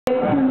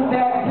to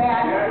that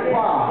back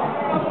bar.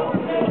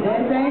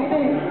 Then same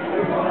thing.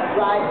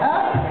 Right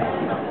up,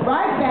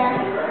 right back,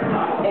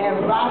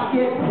 and rock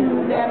it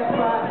to that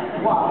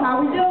front wall.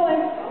 How we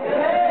doing?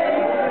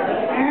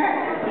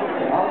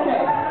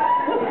 Okay.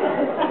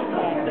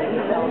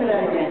 Let's do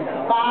that again.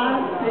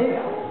 5, 6,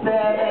 7,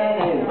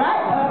 8.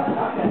 Right up,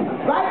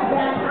 right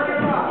back.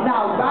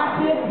 Now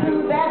rock it to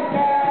that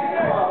back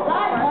wall.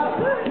 Right up,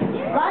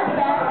 right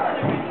back.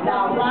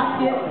 Now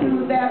rock it to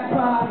that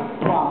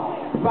front wall.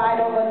 Right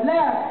over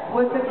left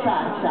with the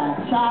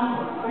cha-cha-cha.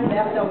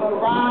 Left over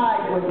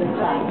right with the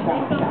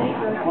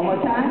cha-cha-cha. One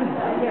more time.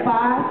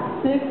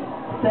 5, 6,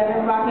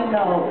 7, rock and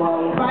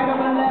roll. Right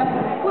over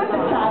left with the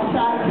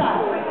cha-cha-cha.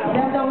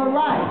 Left over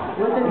right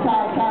with the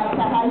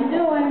cha-cha-cha. How you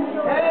doing?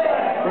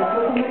 Let's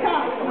go from the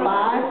top.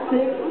 5,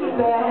 6,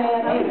 7,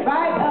 8.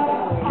 Right up,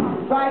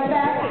 right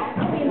back.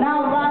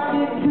 Now rock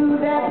it to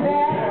that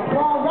back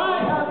wall.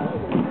 Right up,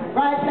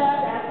 right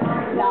back.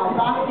 Now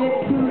rock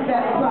it to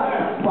that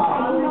front wall.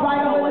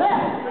 Right over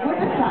left with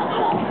the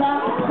cha-cha-cha.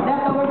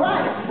 Left over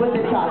right with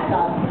the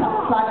cha-cha-cha.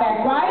 Slide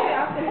back right,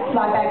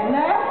 slide back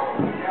left,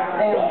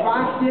 and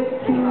rock it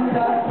to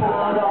the